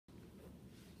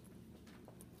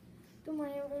Good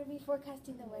morning. We're going to be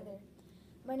forecasting the weather.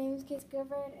 My name is Case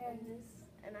Gilbert, and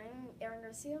I'm Aaron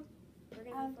Garcia. We're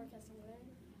going to be forecasting the weather.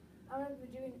 I'm going to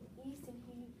be doing east, and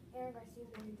Aaron Garcia, is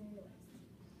going to be doing the west.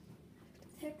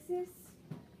 Texas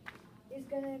is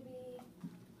going to be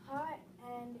hot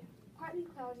and partly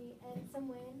cloudy and some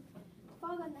wind.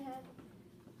 Fog on the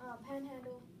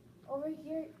panhandle. Over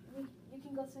here, you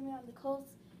can go swimming on the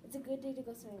coast. It's a good day to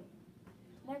go swimming.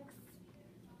 Next,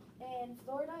 in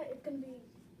Florida, it's going to be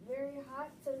very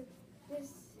hot, so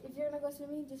if you're going to go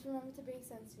swimming, just remember to bring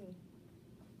sunscreen.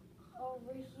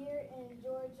 Over here in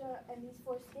Georgia and these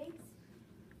 4 states,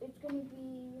 it's going to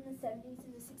be in the 70s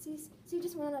and the 60s, so you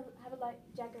just want to have a light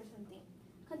jacket or something.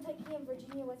 Kentucky and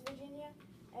Virginia, West Virginia,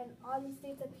 and all these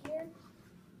states up here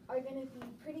are going to be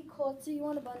pretty cold, so you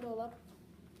want to bundle up.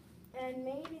 And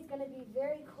Maine is going to be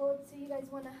very cold, so you guys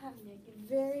want to have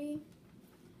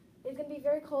it's going to be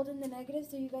very cold in the negative,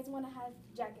 so you guys want to have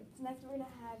jackets. Next, we're going to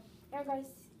have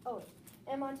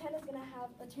and Montana's going to have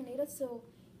a tornado, so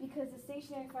because the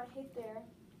stationary front hit there,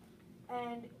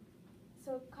 and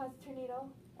so it caused a tornado,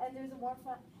 and there's a warm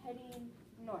front heading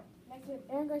north. Next, we have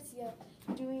Aaron Garcia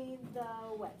doing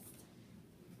the west.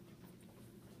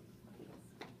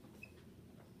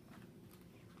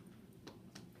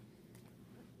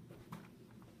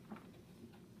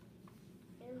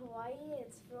 In Hawaii,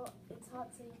 it's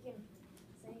hot, so you can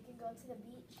go to the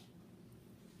beach.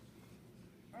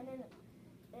 And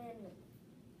in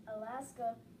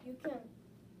Alaska, you can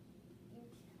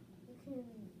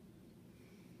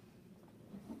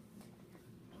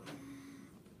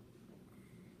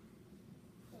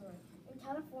in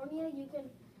California, you can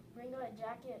bring a light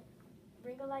jacket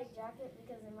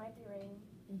because it might be raining.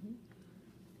 Mm-hmm.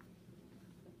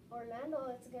 Orlando,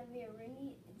 it's gonna be a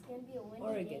windy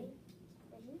Oregon. day.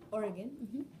 Oregon.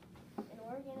 Mm-hmm. In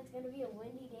Oregon, it's gonna be a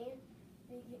windy day.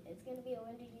 It's gonna be a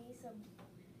windy day,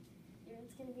 and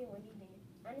it's gonna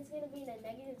be in a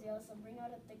 -0. So bring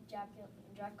out a thick jacket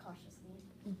and drive cautiously.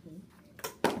 Mm-hmm.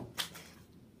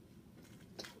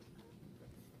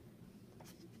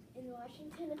 In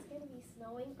Washington, it's gonna be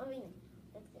snowing.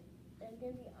 There's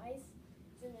gonna be ice.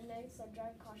 It's in the next, so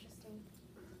drive cautiously.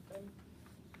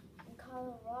 In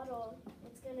Colorado,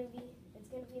 it's gonna be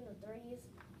in the 30s.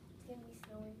 It's gonna be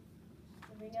snowing.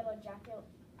 So bring out a jacket.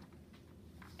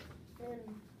 In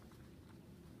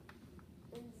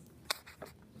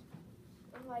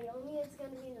Wyoming, it's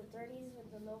gonna be in the 30s with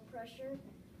the low pressure,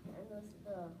 and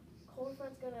the cold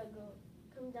front's gonna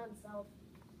come down south.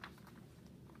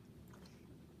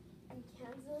 In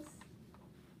Kansas,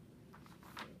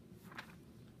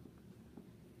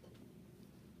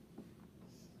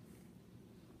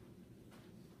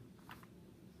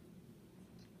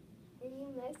 in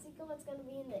New Mexico, it's gonna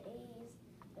be in the 80s.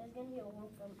 There's gonna be a warm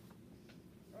front,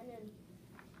 and then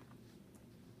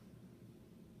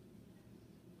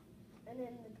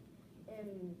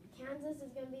in Kansas,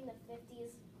 it's gonna be in the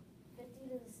 50s, 50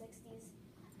 to the 60s.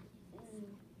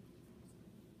 In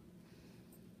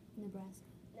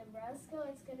Nebraska,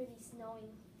 it's gonna be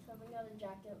snowing, so bring out a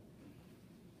jacket.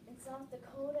 In South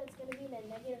Dakota, it's gonna be in the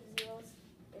 -0s,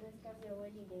 and it's gonna be a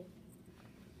windy day.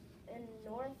 In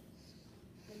North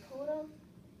Dakota,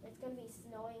 it's gonna be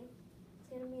snowing. It's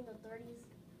gonna be in the 30s.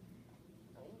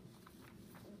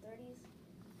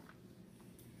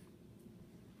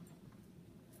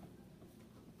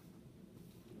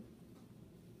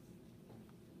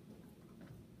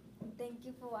 Thank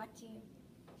you for watching.